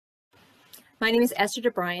My name is Esther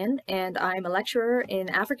DeBryan, and I'm a lecturer in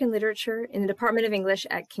African literature in the Department of English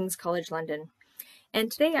at King's College London.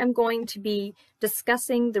 And today I'm going to be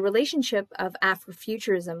discussing the relationship of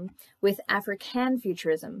Afrofuturism with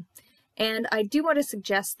Africanfuturism. And I do want to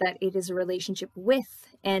suggest that it is a relationship with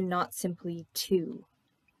and not simply to.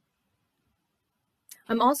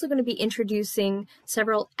 I'm also going to be introducing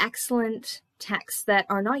several excellent texts that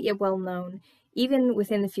are not yet well known, even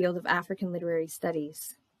within the field of African literary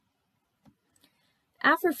studies.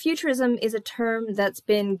 Afrofuturism is a term that's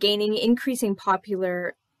been gaining increasing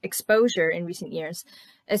popular exposure in recent years,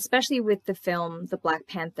 especially with the film The Black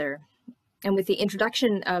Panther, and with the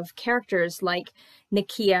introduction of characters like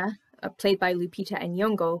Nakia, played by Lupita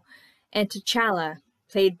Nyong'o, and T'Challa,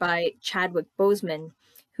 played by Chadwick Boseman,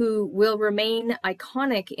 who will remain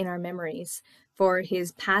iconic in our memories for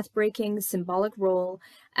his path-breaking symbolic role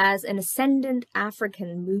as an ascendant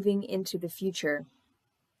African moving into the future.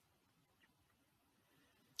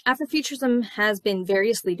 Afrofuturism has been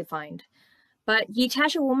variously defined, but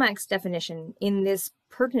Yitasha Womack's definition in this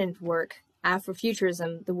pertinent work,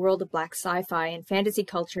 Afrofuturism, the World of Black Sci-Fi and Fantasy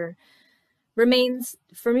Culture, remains,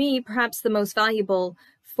 for me, perhaps the most valuable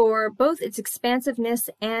for both its expansiveness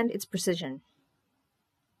and its precision.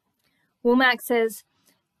 Womack says,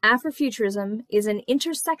 Afrofuturism is an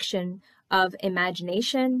intersection of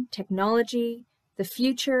imagination, technology, the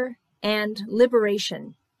future, and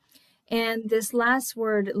liberation. And this last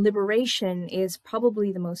word, liberation, is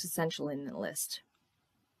probably the most essential in the list.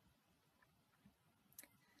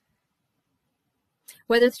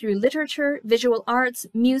 Whether through literature, visual arts,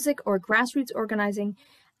 music, or grassroots organizing,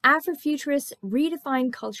 Afrofuturists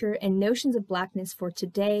redefine culture and notions of Blackness for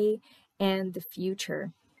today and the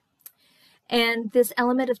future. And this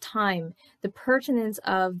element of time, the pertinence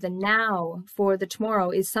of the now for the tomorrow,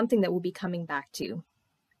 is something that we'll be coming back to.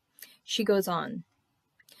 She goes on.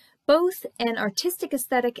 Both an artistic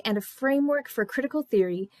aesthetic and a framework for critical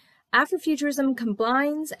theory, Afrofuturism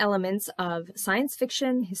combines elements of science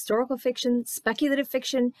fiction, historical fiction, speculative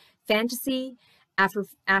fiction, fantasy,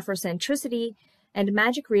 Afrocentricity, and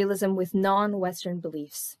magic realism with non-Western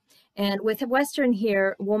beliefs. And with Western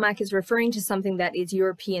here, Womack is referring to something that is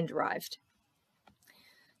European-derived.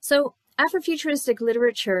 So Afrofuturistic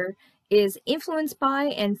literature is influenced by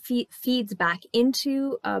and feeds back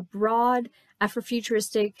into a broad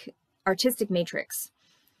Afrofuturistic artistic matrix.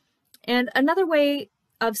 And another way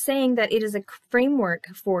of saying that it is a framework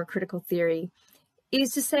for critical theory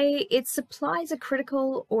is to say it supplies a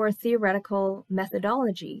critical or theoretical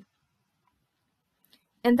methodology.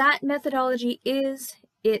 And that methodology is,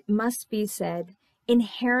 it must be said,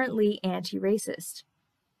 inherently anti-racist.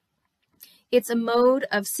 It's a mode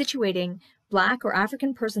of situating Black or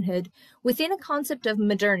African personhood within a concept of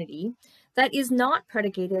modernity that is not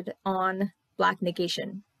predicated on Black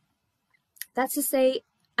negation. That's to say,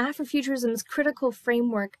 Afrofuturism's critical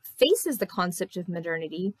framework faces the concept of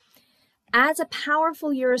modernity as a powerful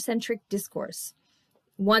Eurocentric discourse,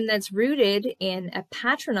 one that's rooted in a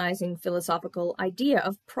patronizing philosophical idea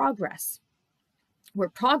of progress, where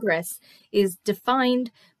progress is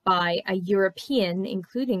defined by a European,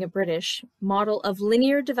 including a British, model of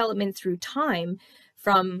linear development through time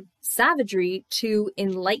from savagery to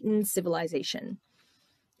enlightened civilization.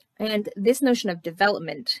 And this notion of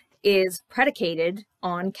development is predicated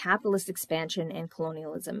on capitalist expansion and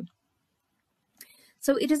colonialism.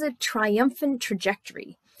 So it is a triumphant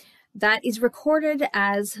trajectory that is recorded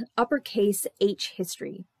as uppercase H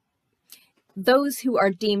history. Those who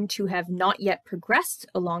are deemed to have not yet progressed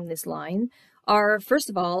along this line are, first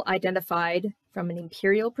of all, identified from an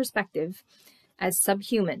imperial perspective as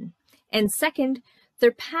subhuman, and second,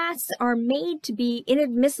 their paths are made to be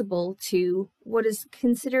inadmissible to what is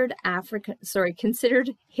considered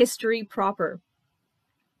considered history proper.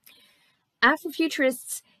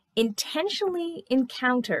 Afrofuturists intentionally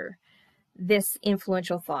encounter this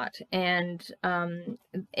influential thought, and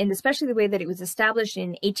especially the way that it was established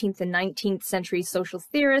in 18th and 19th century social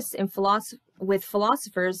theorists and with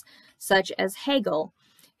philosophers such as Hegel,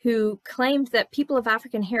 who claimed that people of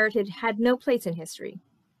African heritage had no place in history.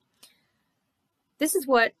 This is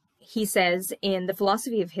what he says in The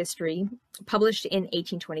Philosophy of History, published in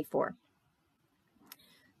 1824.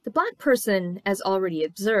 The Black person, as already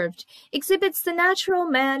observed, exhibits the natural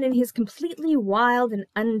man in his completely wild and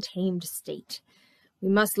untamed state. We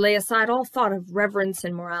must lay aside all thought of reverence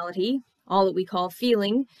and morality, all that we call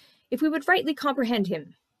feeling, if we would rightly comprehend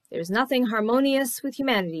him. There is nothing harmonious with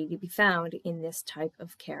humanity to be found in this type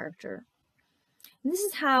of character. And this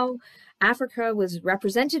is how Africa was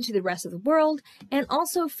represented to the rest of the world and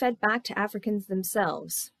also fed back to Africans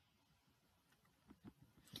themselves.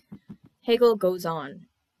 Hegel goes on.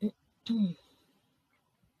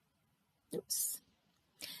 Oops.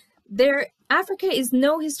 Africa is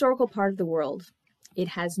no historical part of the world. It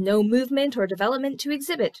has no movement or development to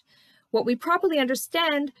exhibit. What we properly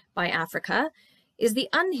understand by Africa is the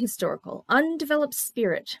unhistorical, undeveloped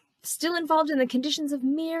spirit, still involved in the conditions of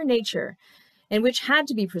mere nature, and which had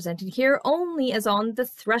to be presented here only as on the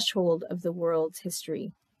threshold of the world's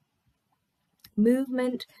history.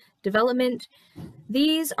 Movement, development,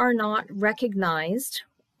 these are not recognized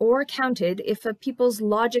or counted if a people's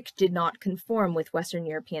logic did not conform with Western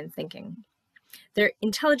European thinking. Their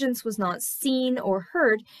intelligence was not seen or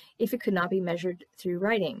heard if it could not be measured through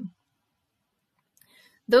writing.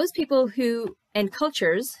 Those people who, and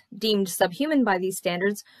cultures, deemed subhuman by these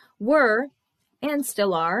standards were, and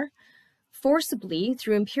still are, forcibly,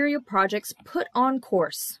 through imperial projects, put on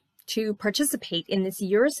course to participate in this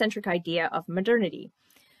Eurocentric idea of modernity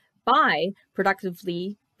by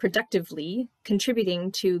productively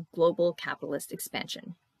contributing to global capitalist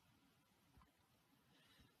expansion.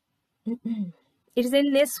 It is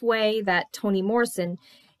in this way that Toni Morrison,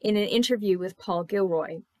 in an interview with Paul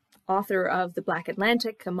Gilroy, author of The Black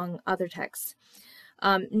Atlantic, among other texts,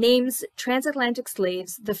 names transatlantic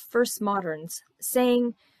slaves the first moderns,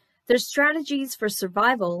 saying their strategies for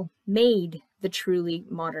survival made the truly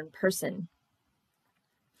modern person.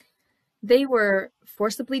 They were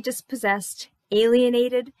forcibly dispossessed,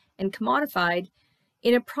 alienated, and commodified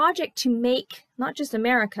in a project to make not just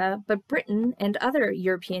America, but Britain and other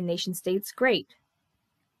European nation-states great.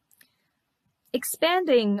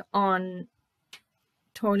 Expanding on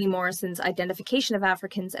Toni Morrison's identification of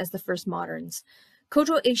Africans as the first moderns,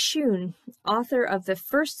 Kojo Eshun, author of the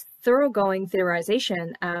first thoroughgoing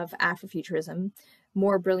theorization of Afrofuturism,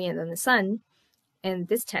 More Brilliant Than the Sun, and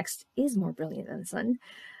this text is more brilliant than the sun,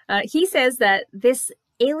 he says that this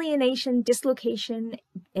alienation, dislocation,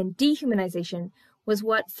 and dehumanization was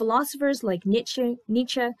what philosophers like Nietzsche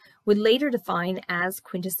would later define as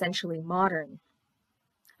quintessentially modern.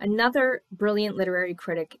 Another brilliant literary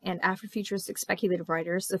critic and Afrofuturistic speculative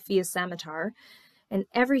writer, Sophia Samatar, and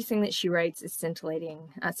everything that she writes is scintillating,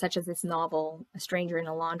 such as this novel, A Stranger in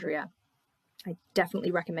Alondria. I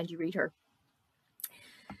definitely recommend you read her.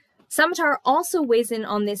 Samatar also weighs in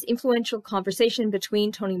on this influential conversation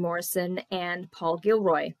between Toni Morrison and Paul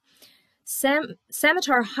Gilroy.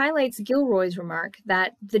 Samatar highlights Gilroy's remark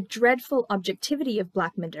that the dreadful objectivity of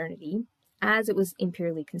Black modernity, as it was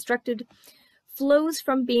imperially constructed, flows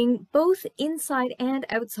from being both inside and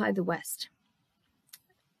outside the West.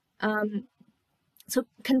 So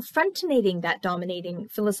confronting that dominating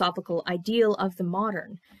philosophical ideal of the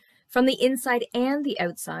modern from the inside and the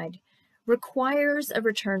outside requires a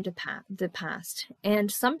return to the past and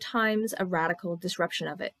sometimes a radical disruption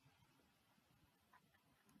of it.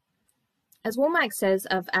 As Womack says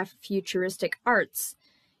of Afrofuturistic arts,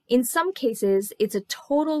 in some cases, it's a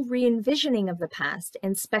total re-envisioning of the past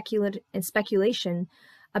and speculation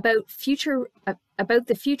about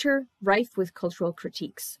the future rife with cultural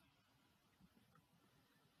critiques.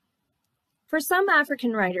 For some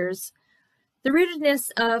African writers, the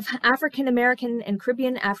rootedness of African American and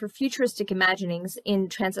Caribbean Afrofuturistic imaginings in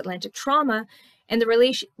transatlantic trauma and the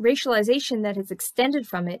racialization that has extended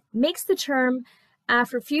from it makes the term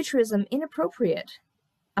Afrofuturism inappropriate.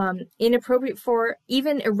 Inappropriate for,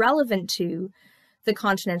 even irrelevant to, the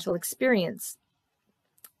continental experience.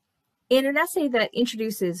 In an essay that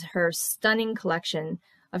introduces her stunning collection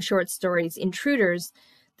of short stories, Intruders,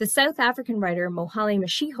 the South African writer Mohale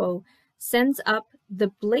Mashiho sends up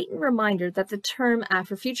the blatant reminder that the term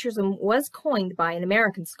Afrofuturism was coined by an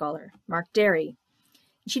American scholar, Mark Derry.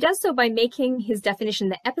 She does so by making his definition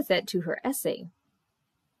the epithet to her essay.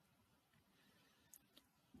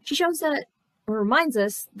 She shows that, or reminds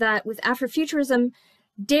us that with Afrofuturism,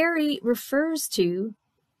 Derry refers to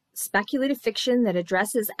speculative fiction that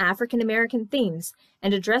addresses African American themes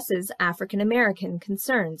and addresses African American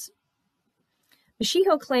concerns.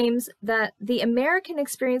 Mashiho claims that the American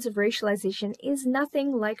experience of racialization is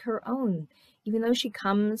nothing like her own, even though she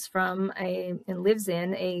comes from and lives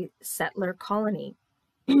in a settler colony.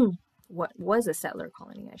 What was a settler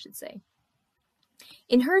colony, I should say.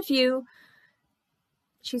 In her view,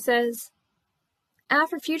 she says,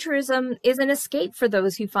 Afrofuturism is an escape for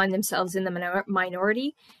those who find themselves in the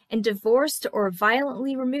minority and divorced or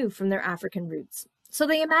violently removed from their African roots. So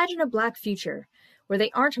they imagine a Black future where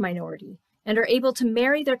they aren't a minority and are able to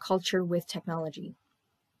marry their culture with technology.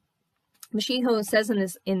 Mashiho says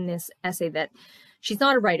in this essay that she's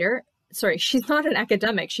not a writer, she's not an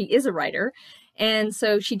academic, she is a writer, and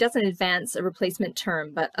so she doesn't advance a replacement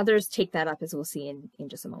term, but others take that up, as we'll see in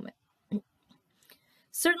just a moment.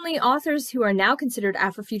 Certainly, authors who are now considered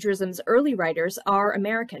Afrofuturism's early writers are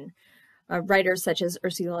American. writers such as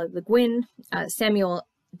Ursula Le Guin, Samuel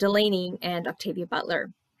Delany, and Octavia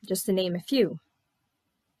Butler, just to name a few.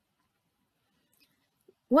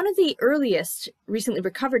 One of the earliest recently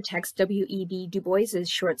recovered texts, W.E.B. Du Bois's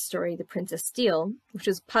short story, The Princess Steele, which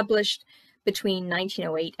was published between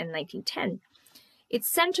 1908 and 1910. It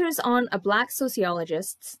centers on a Black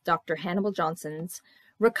sociologist, Dr. Hannibal Johnson's,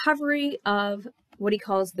 recovery of what he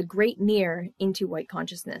calls the Great Near into white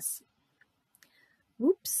consciousness.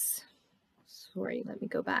 Whoops. Sorry, let me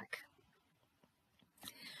go back.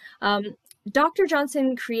 Dr.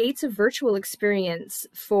 Johnson creates a virtual experience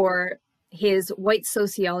for his white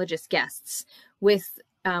sociologist guests with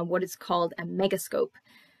what is called a megascope.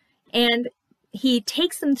 And he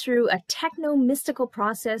takes them through a techno-mystical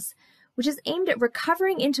process which is aimed at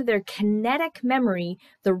recovering into their kinetic memory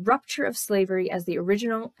the rupture of slavery as the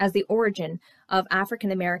origin of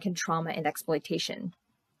African-American trauma and exploitation.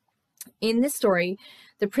 In this story,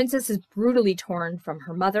 the princess is brutally torn from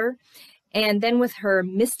her mother, and then with her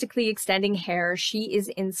mystically extending hair, she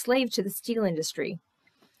is enslaved to the steel industry.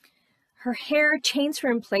 Her hair chains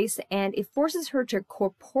her in place, and it forces her to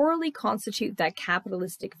corporally constitute that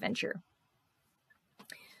capitalistic venture.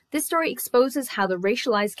 This story exposes how the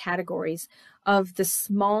racialized categories of the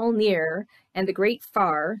small near and the great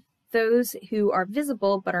far, those who are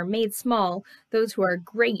visible but are made small, those who are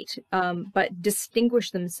great but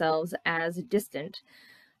distinguish themselves as distant,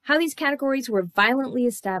 how these categories were violently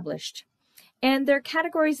established. And they're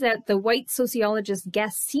categories that the white sociologist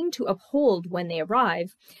guests seem to uphold when they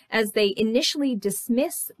arrive, as they initially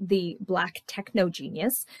dismiss the Black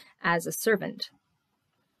techno-genius as a servant.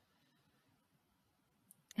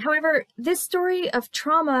 However, this story of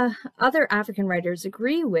trauma, other African writers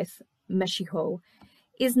agree with Mashiho,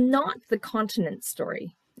 is not the continent's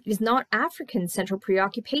story. It is not African central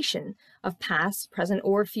preoccupation of past, present,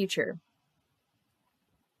 or future.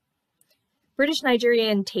 British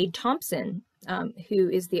Nigerian Tade Thompson, who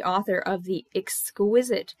is the author of the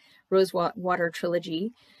exquisite Rosewater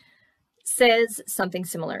trilogy, says something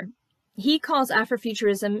similar. He calls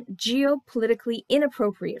Afrofuturism geopolitically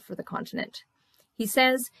inappropriate for the continent. He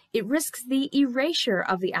says it risks the erasure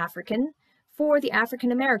of the African for the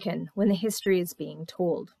African American when the history is being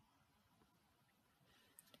told.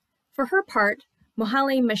 For her part,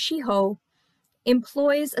 Mohale Mashiho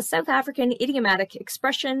employs a South African idiomatic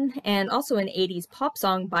expression and also an 80s pop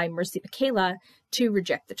song by Mercy Pakela to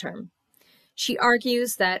reject the term. She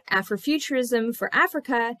argues that Afrofuturism for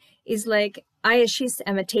Africa is like Ayashis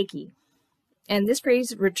Amateki. And this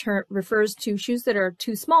phrase refers to shoes that are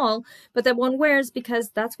too small, but that one wears because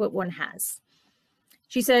that's what one has.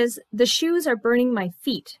 She says, the shoes are burning my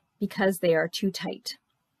feet because they are too tight.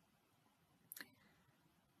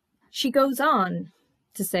 She goes on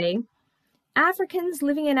to say, Africans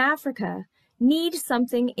living in Africa need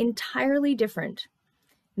something entirely different.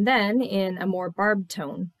 Then, in a more barbed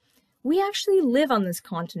tone, we actually live on this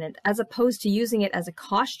continent as opposed to using it as a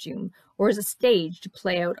costume or as a stage to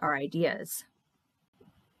play out our ideas.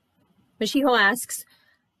 Mashiho asks,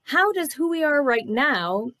 how does who we are right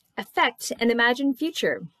now affect an imagined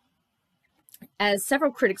future? As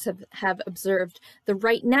several critics have observed, the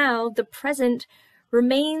right now, the present,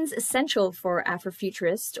 remains essential for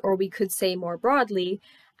Afrofuturist, or we could say more broadly,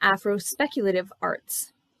 Afro-speculative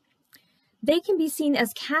arts. They can be seen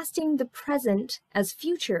as casting the present as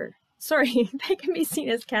future. They can be seen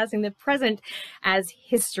as casting the present as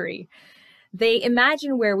history. They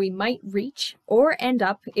imagine where we might reach or end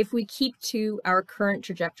up if we keep to our current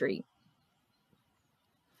trajectory.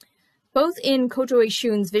 Both in Kojo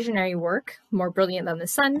Eishun's visionary work, More Brilliant Than the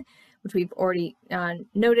Sun, which we've already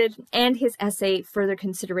noted, and his essay, Further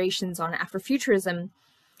Considerations on Afrofuturism,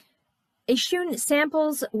 Eishun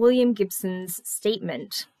samples William Gibson's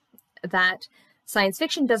statement that science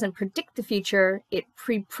fiction doesn't predict the future, it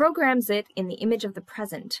pre-programs it in the image of the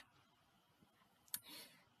present.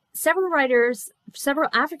 Several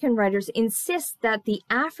African writers insist that the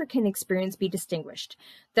African experience be distinguished,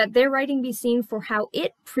 that their writing be seen for how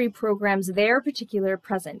it pre-programs their particular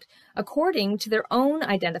present, according to their own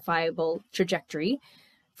identifiable trajectory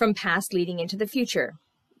from past leading into the future.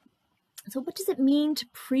 So what does it mean to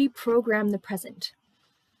pre-program the present?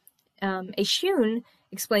 Eishun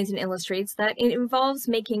explains and illustrates that it involves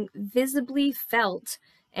making visibly felt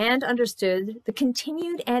and understood the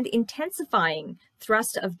continued and intensifying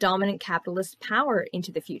thrust of dominant capitalist power into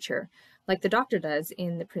the future, like the Doctor does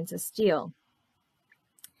in The Princess Steele.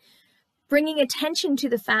 Bringing attention to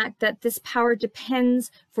the fact that this power depends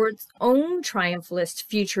for its own triumphalist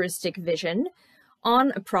futuristic vision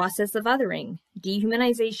on a process of othering,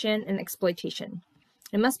 dehumanization, and exploitation.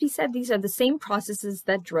 It must be said these are the same processes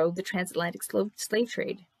that drove the transatlantic slave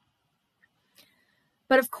trade.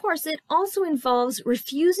 But of course, it also involves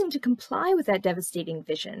refusing to comply with that devastating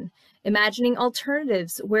vision, imagining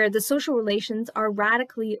alternatives where the social relations are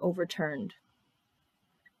radically overturned.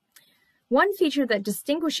 One feature that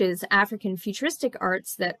distinguishes African futuristic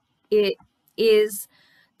arts is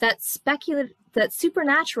that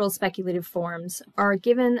supernatural speculative forms are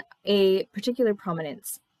given a particular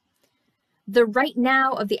prominence. The right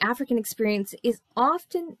now of the African experience is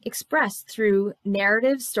often expressed through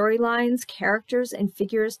narratives, storylines, characters, and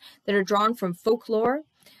figures that are drawn from folklore,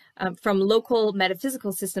 from local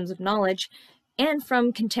metaphysical systems of knowledge, and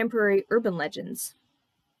from contemporary urban legends.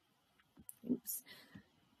 Oops.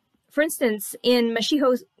 For instance, in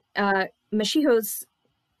Mashiho's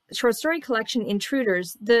short story collection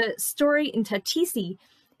Intruders, the story Ntatisi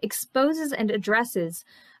exposes and addresses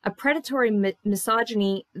a predatory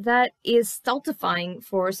misogyny that is stultifying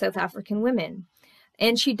for South African women.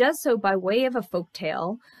 And she does so by way of a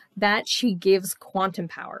folktale that she gives quantum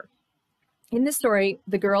power. In this story,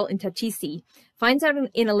 the girl Ntatisi finds out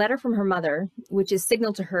in a letter from her mother, which is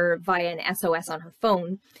signaled to her via an SOS on her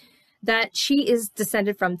phone, that she is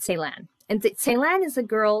descended from Tselan. And Tselan is a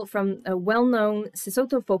girl from a well-known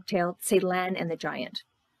Sesotho folktale, Tselan and the Giant.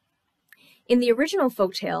 In the original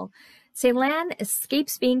folktale, Tselan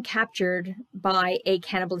escapes being captured by a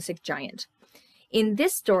cannibalistic giant. In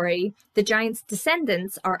this story, the giant's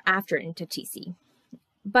descendants are after Ntatisi.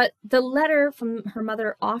 But the letter from her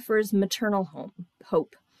mother offers maternal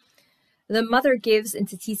hope. The mother gives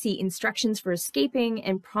Ntatisi instructions for escaping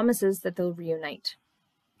and promises that they'll reunite.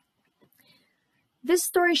 This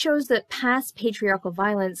story shows that past patriarchal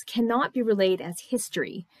violence cannot be relayed as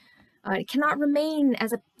history. It cannot remain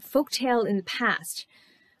as a folktale in the past.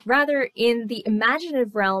 Rather, in the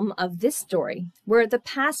imaginative realm of this story, where the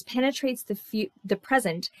past penetrates the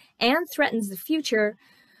present and threatens the future,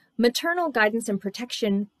 maternal guidance and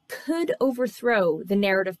protection could overthrow the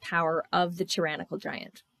narrative power of the tyrannical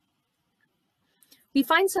giant. We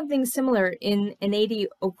find something similar in Nnedi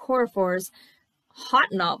Okorafor's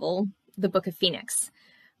hot novel, The Book of Phoenix.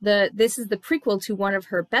 This is the prequel to one of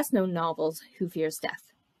her best-known novels, Who Fears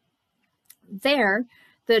Death. There,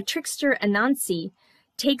 the trickster Anansi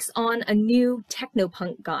takes on a new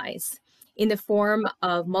technopunk guise in the form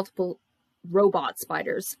of multiple robot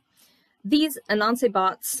spiders. These Anansi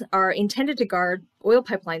bots are intended to guard oil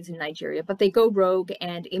pipelines in Nigeria, but they go rogue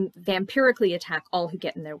and vampirically attack all who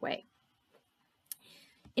get in their way.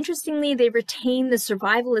 Interestingly, they retain the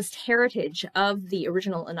survivalist heritage of the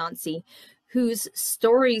original Anansi, whose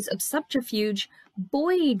stories of subterfuge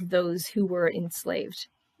buoyed those who were enslaved.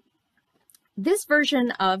 This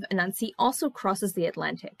version of Anansi also crosses the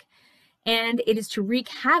Atlantic, and it is to wreak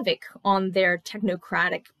havoc on their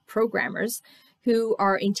technocratic programmers who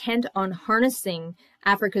are intent on harnessing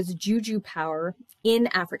Africa's juju power in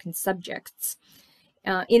African subjects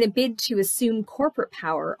in a bid to assume corporate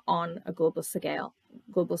power on a global scale.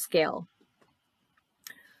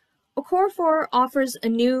 Okorafor offers a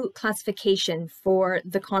new classification for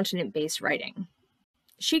the continent-based writing.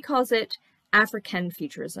 She calls it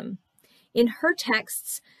Africanfuturism. In her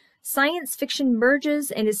texts, science fiction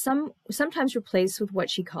merges and is sometimes replaced with what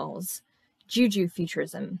she calls juju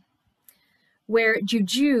futurism, where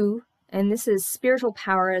juju, and this is spiritual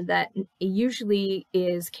power that usually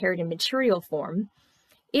is carried in material form,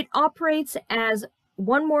 it operates as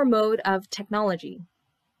one more mode of technology.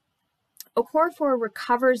 Okorafor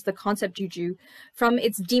recovers the concept juju from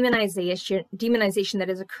its demonization that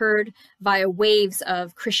has occurred via waves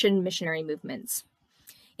of Christian missionary movements.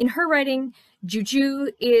 In her writing,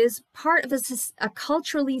 juju is part of a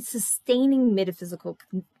culturally sustaining metaphysical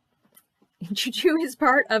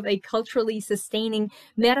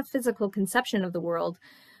conception of the world,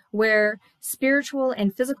 where spiritual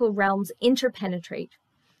and physical realms interpenetrate,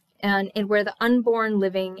 and where the unborn,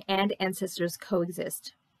 living, and ancestors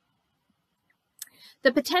coexist.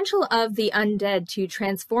 The potential of the undead to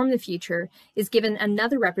transform the future is given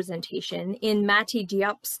another representation in Mati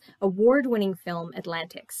Diop's award-winning film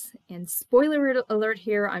Atlantics. And spoiler alert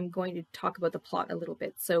here, I'm going to talk about the plot a little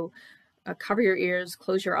bit, so cover your ears,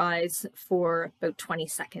 close your eyes for about 20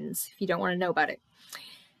 seconds if you don't want to know about it.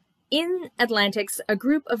 In Atlantics, a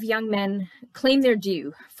group of young men claim their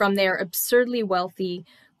due from their absurdly wealthy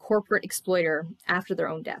corporate exploiter after their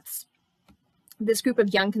own deaths. This group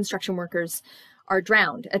of young construction workers are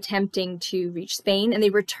drowned attempting to reach Spain, and they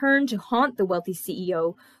return to haunt the wealthy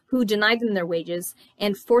CEO who denied them their wages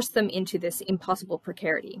and forced them into this impossible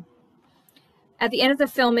precarity. At the end of the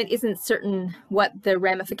film, it isn't certain what the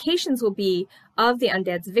ramifications will be of the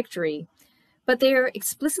undead's victory, but they are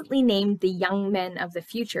explicitly named the young men of the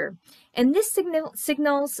future. And this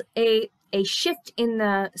signals a a shift in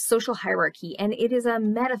the social hierarchy, and it is a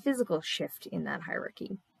metaphysical shift in that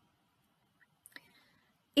hierarchy.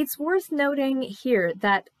 It's worth noting here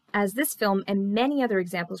that, as this film and many other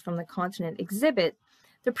examples from the continent exhibit,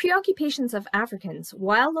 the preoccupations of Africans,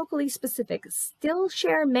 while locally specific, still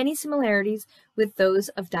share many similarities with those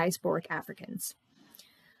of diasporic Africans.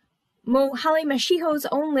 Mohale Mashiho's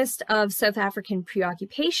own list of South African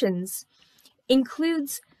preoccupations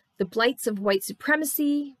includes the blights of white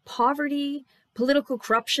supremacy, poverty, political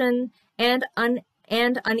corruption, and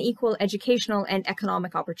unequal educational and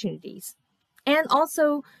economic opportunities, and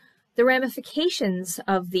also the ramifications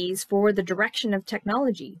of these for the direction of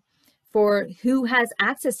technology, for who has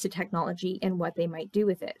access to technology and what they might do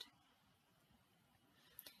with it.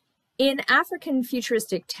 In African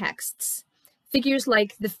futuristic texts, figures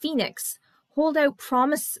like the phoenix hold out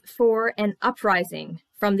promise for an uprising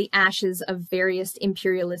from the ashes of various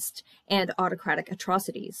imperialist and autocratic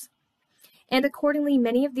atrocities. And accordingly,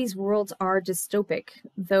 many of these worlds are dystopic,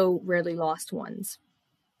 though rarely lost ones.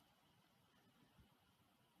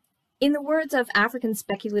 In the words of African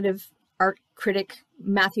speculative art critic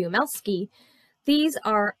Matthew Umelsky, these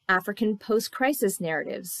are African post-crisis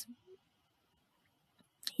narratives.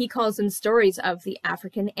 He calls them stories of the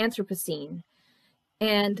African Anthropocene.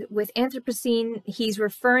 And with Anthropocene, he's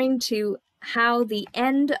referring to how the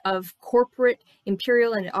end of corporate,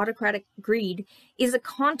 imperial, and autocratic greed is a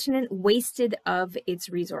continent wasted of its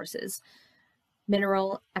resources: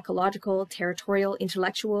 mineral, ecological, territorial,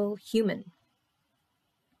 intellectual, human.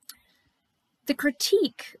 The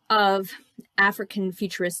critique of African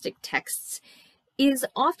futuristic texts is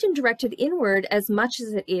often directed inward as much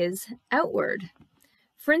as it is outward.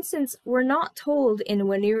 For instance, we're not told in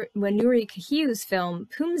Wanuri Kahiu's film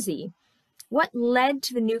Pumzi what led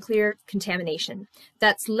to the nuclear contamination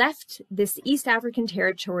that's left this East African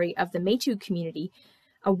territory of the Metu community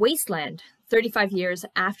a wasteland 35 years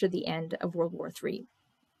after the end of World War III.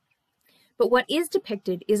 But what is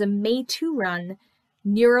depicted is a Metu-run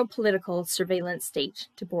neuropolitical surveillance state,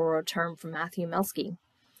 to borrow a term from Matthew Umelsky.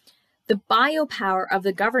 The biopower of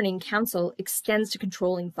the governing council extends to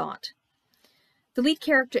controlling thought. The lead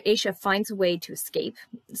character, Aisha, finds a way to escape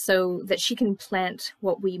so that she can plant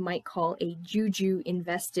what we might call a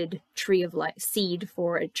juju-invested tree of life, seed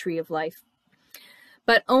for a tree of life,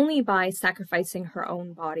 but only by sacrificing her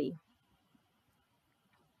own body.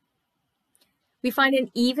 We find an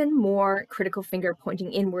even more critical finger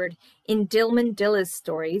pointing inward in Dilman Dilla's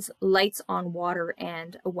stories, Lights on Water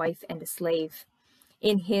and A Wife and a Slave,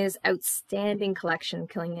 in his outstanding collection,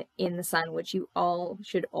 Killing in the Sun, which you all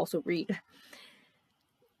should also read.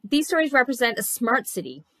 These stories represent a smart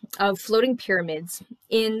city of floating pyramids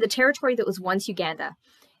in the territory that was once Uganda,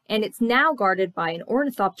 and it's now guarded by an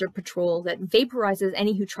ornithopter patrol that vaporizes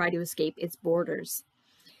any who try to escape its borders.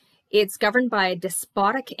 It's governed by a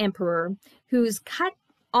despotic emperor who's cut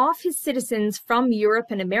off his citizens from Europe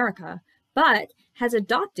and America, but has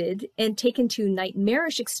adopted and taken to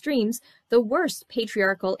nightmarish extremes the worst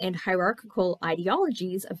patriarchal and hierarchical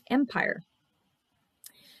ideologies of empire.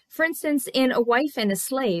 For instance, in A Wife and a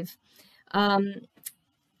Slave,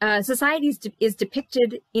 society is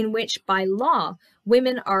depicted in which, by law,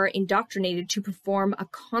 women are indoctrinated to perform a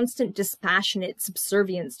constant dispassionate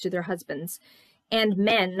subservience to their husbands, and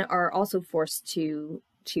men are also forced to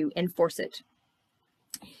enforce it.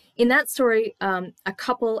 In that story, a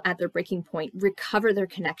couple at their breaking point recover their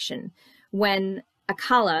connection when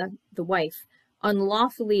Akala, the wife,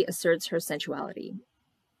 unlawfully asserts her sensuality.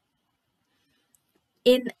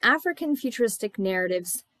 In African futuristic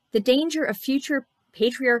narratives, the danger of future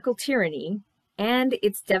patriarchal tyranny and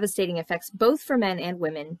its devastating effects both for men and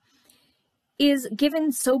women is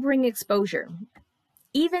given sobering exposure,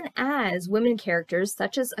 even as women characters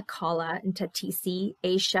such as Akala and Tatisi,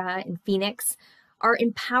 Aisha, and Phoenix are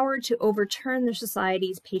empowered to overturn their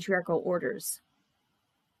society's patriarchal orders.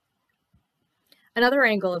 Another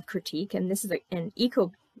angle of critique, and this is an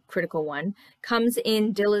eco-critical one, comes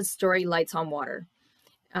in Dilla's story Lights on Water,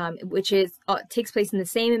 which takes place in the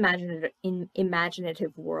same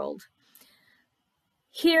imaginative world.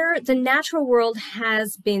 Here, the natural world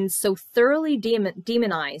has been so thoroughly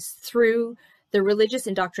demonized through the religious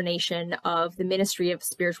indoctrination of the Ministry of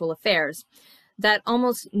Spiritual Affairs that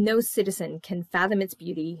almost no citizen can fathom its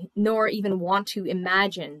beauty, nor even want to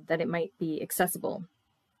imagine that it might be accessible.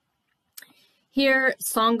 Here,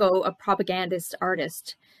 Songo, a propagandist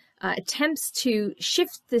artist, attempts to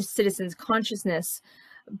shift the citizen's consciousness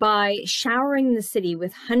by showering the city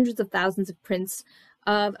with hundreds of thousands of prints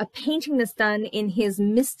of a painting that's done in his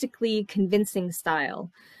mystically convincing style,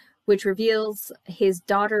 which reveals his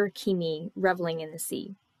daughter Kimi reveling in the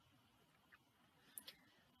sea.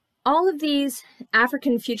 All of these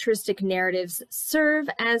African futuristic narratives serve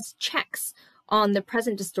as checks on the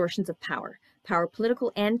present distortions of power,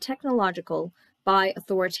 political and technological, by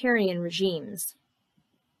authoritarian regimes.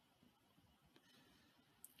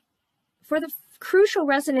 For the crucial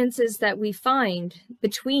resonances that we find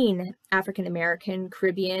between African American,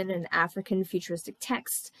 Caribbean, and African futuristic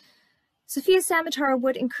texts, Sophia Samatar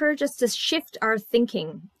would encourage us to shift our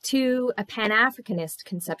thinking to a Pan-Africanist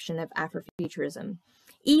conception of Afrofuturism,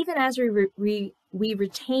 even as we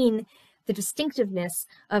retain the distinctiveness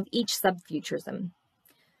of each subfuturism.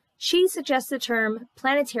 She suggests the term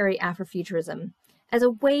planetary Afrofuturism as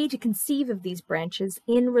a way to conceive of these branches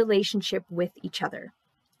in relationship with each other,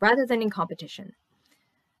 rather than in competition.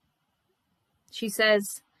 She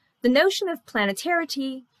says, the notion of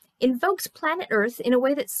planetarity invokes planet Earth in a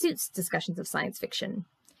way that suits discussions of science fiction.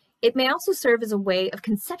 It may also serve as a way of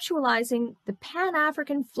conceptualizing the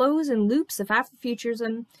Pan-African flows and loops of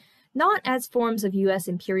Afrofuturism, not as forms of US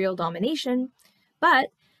imperial domination, but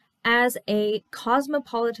as a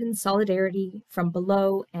cosmopolitan solidarity from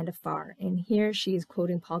below and afar. And here she is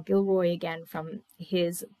quoting Paul Gilroy again from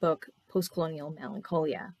his book, Postcolonial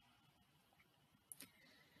Melancholia.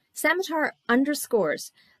 Samatar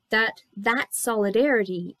underscores that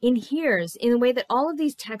solidarity inheres in the way that all of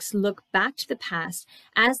these texts look back to the past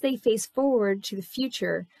as they face forward to the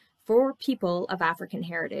future for people of African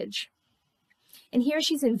heritage. And here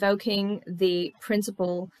she's invoking the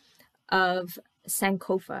principle of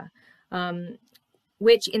Sankofa,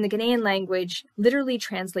 which in the Ghanaian language literally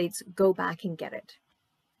translates "go back and get it."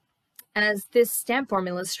 As this stamp form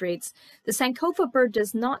illustrates, the Sankofa bird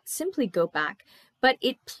does not simply go back, but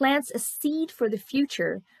it plants a seed for the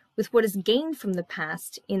future with what is gained from the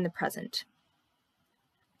past in the present.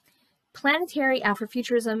 Planetary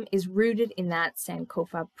Afrofuturism is rooted in that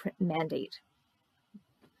Sankofa mandate.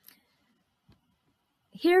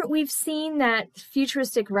 Here we've seen that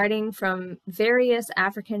futuristic writing from various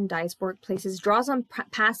African diasporic places draws on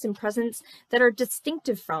past and presents that are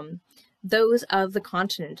distinctive from those of the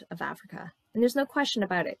continent of Africa, and there's no question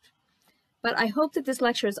about it. But I hope that this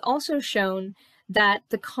lecture has also shown that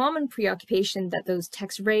the common preoccupation that those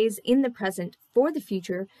texts raise in the present for the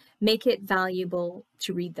future make it valuable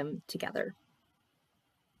to read them together.